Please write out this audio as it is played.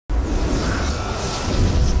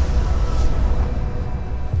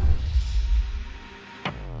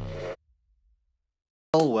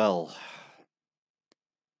Well,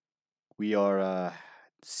 we are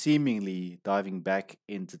seemingly diving back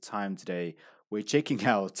into time today. We're checking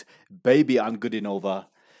out baby Ankudinova,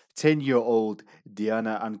 10-year-old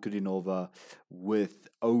Diana Ankudinova with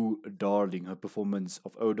Oh Darling, her performance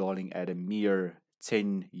of Oh Darling at a mere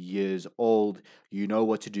 10 years old. You know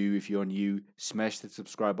what to do if you're new. Smash the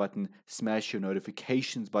subscribe button, smash your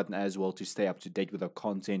notifications button as well to stay up to date with our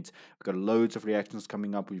content. We've got loads of reactions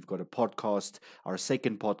coming up. We've got a podcast, our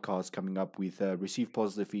second podcast coming up. We've received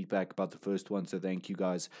positive feedback about the first one, so thank you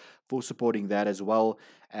guys for supporting that as well.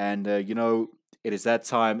 And it is that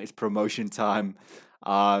time. It's promotion time.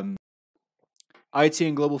 IT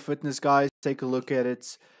and Global Fitness, guys, take a look at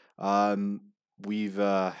it. Um, we've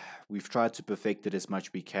tried to perfect it as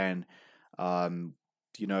much we can. In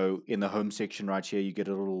the home section right here, you get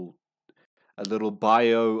a little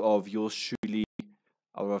bio of yours truly,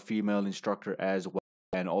 or a female instructor as well.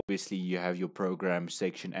 And obviously, you have your program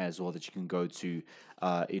section as well that you can go to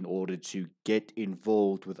in order to get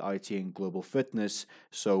involved with ITN Global Fitness.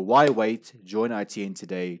 So why wait? Join ITN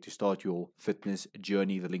today to start your fitness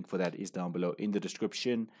journey. The link for that is down below in the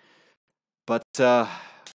description. But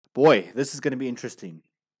boy, this is going to be interesting.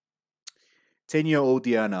 10-year-old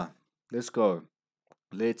Diana, let's go.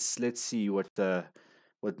 Let's see what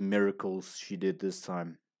miracles she did this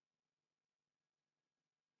time.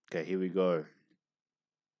 Okay, here we go.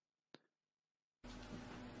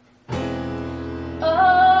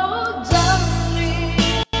 Oh,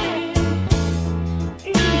 darling,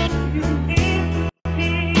 if you need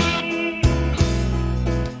me,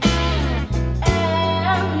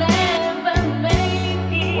 I'll never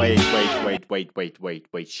make it.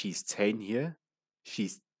 Wait. She's 10 here?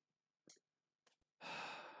 She's...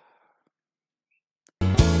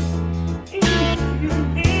 If you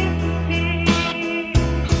need me,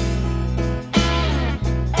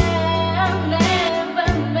 I'll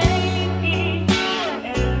never make it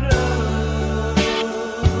alone.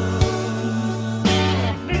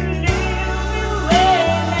 Believe me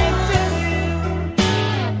when I tell you,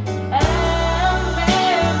 I'll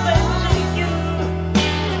never take you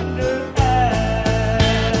in the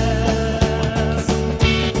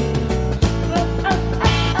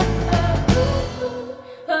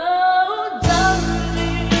oh,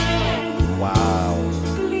 darling, Wow.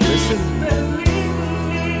 please believe me.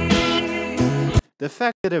 The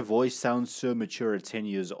fact that her voice sounds so mature at 10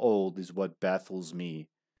 years old is what baffles me.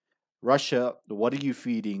 Russia, what are you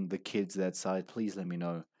feeding the kids that side? Please let me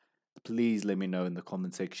know. Please let me know in the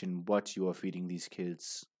comment section what you are feeding these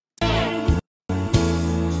kids. Please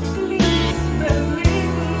believe me.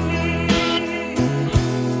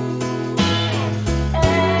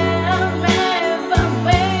 I'll never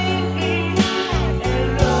make it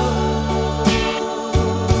alone.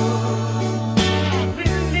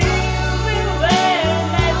 Believe me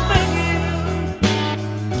when I beg you.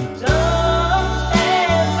 Don't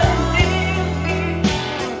ever leave me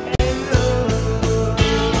alone.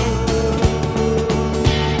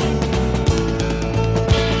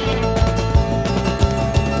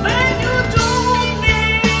 When you told me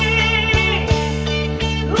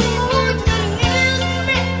who wouldn't use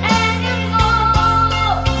me anymore.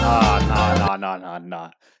 Nah.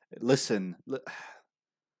 Listen,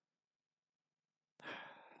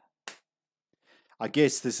 I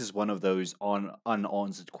guess this is one of those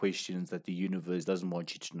unanswered questions that the universe doesn't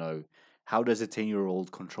want you to know. How does a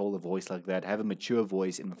 10-year-old control a voice like that, have a mature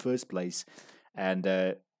voice in the first place? And,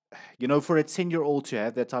 for a 10-year-old to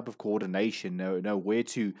have that type of coordination, know where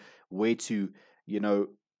to,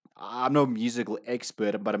 I'm no musical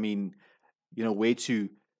expert, but I mean, where to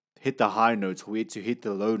hit the high notes, where to hit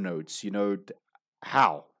the low notes,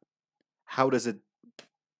 how? How does it...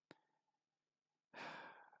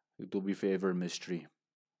 It will be forever a mystery,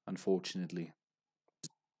 unfortunately.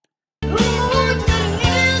 Who wouldn't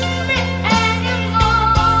use me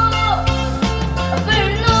anymore?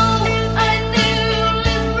 Below I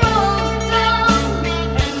nearly broke down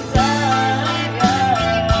and died.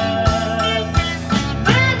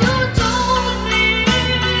 When you told me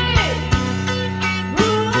who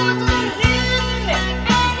wouldn't use me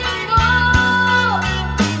anymore?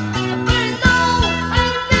 Below I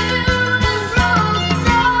nearly broke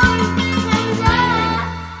down and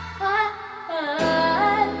died.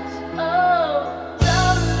 Oh,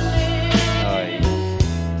 darling,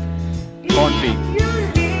 Can't be. you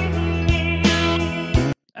leave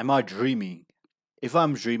me. Am I dreaming? If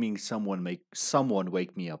I'm dreaming, someone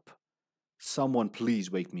wake me up. Someone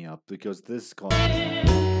please wake me up, because this can't be.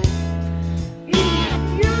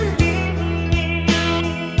 You leave me.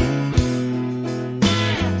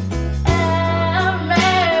 I'll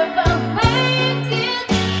never make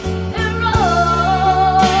it alone.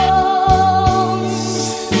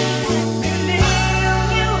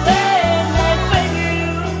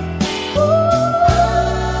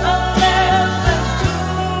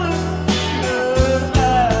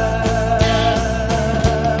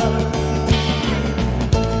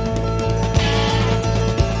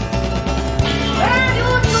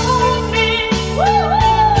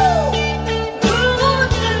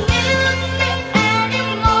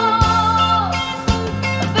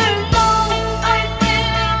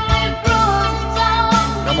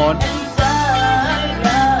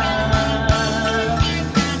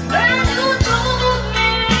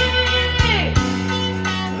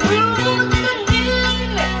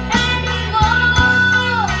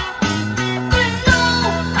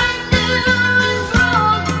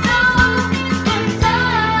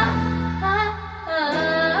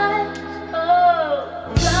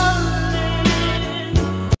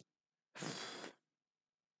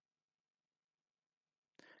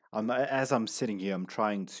 as I'm sitting here, I'm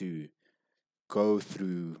trying to go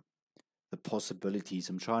through the possibilities.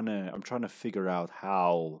 I'm trying to figure out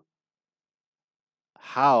how,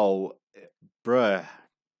 bruh.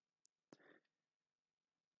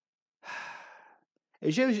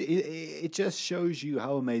 It just shows you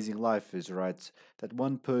how amazing life is, right? That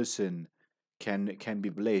one person can be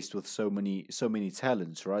blessed with so many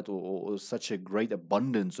talents, right? Or such a great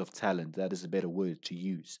abundance of talent. That is a better word to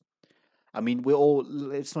use. I mean, we're all,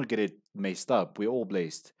 let's not get it messed up. We're all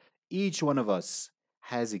blessed. Each one of us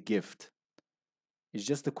has a gift. It's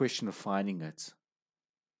just a question of finding it.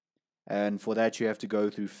 And for that, you have to go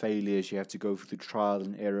through failures, you have to go through trial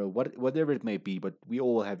and error, whatever it may be. But we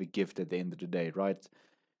all have a gift at the end of the day, right?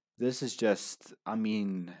 This is just, I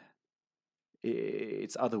mean,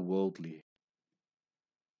 it's otherworldly.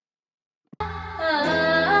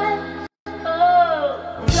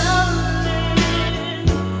 Oh, darling,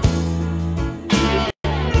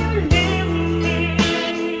 you leave me.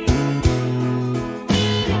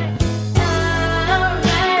 I'll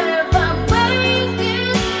never make it alone.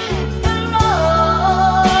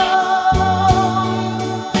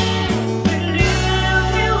 Believe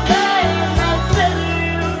me when I tell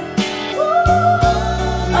you,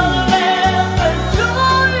 I'll never do you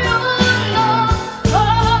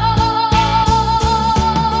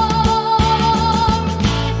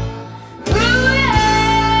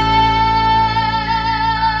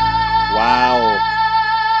Wow.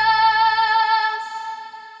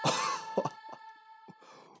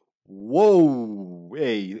 Whoa.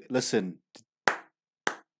 Hey, listen.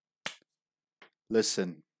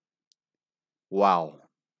 Listen. Wow.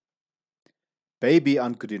 Baby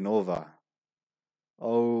Ankudinova.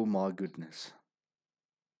 Oh my goodness.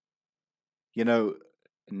 You know,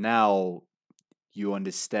 now you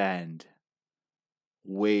understand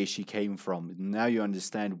where she came from. Now you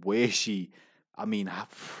understand where she, I mean,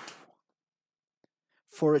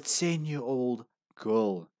 for a 10-year-old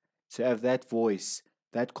girl to have that voice,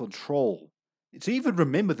 that control, to even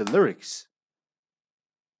remember the lyrics.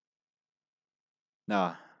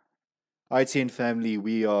 Nah, ITN family,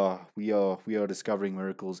 we are discovering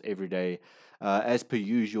miracles every day. As per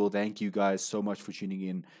usual, thank you guys so much for tuning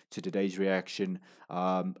in to today's reaction.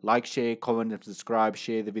 Like, share, comment, and subscribe.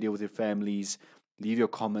 Share the video with your families. Leave your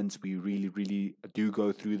comments. We really, really do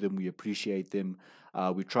go through them. We appreciate them.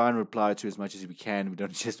 We try and reply to as much as we can. We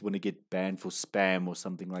don't just want to get banned for spam or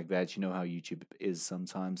something like that. You know how YouTube is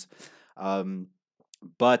sometimes.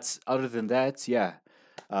 But other than that, yeah.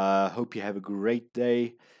 Hope you have a great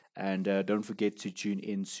day. And don't forget to tune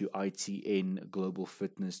in to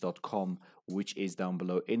itnglobalfitness.com, which is down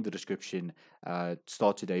below in the description.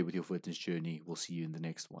 Start today with your fitness journey. We'll see you in the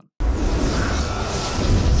next one.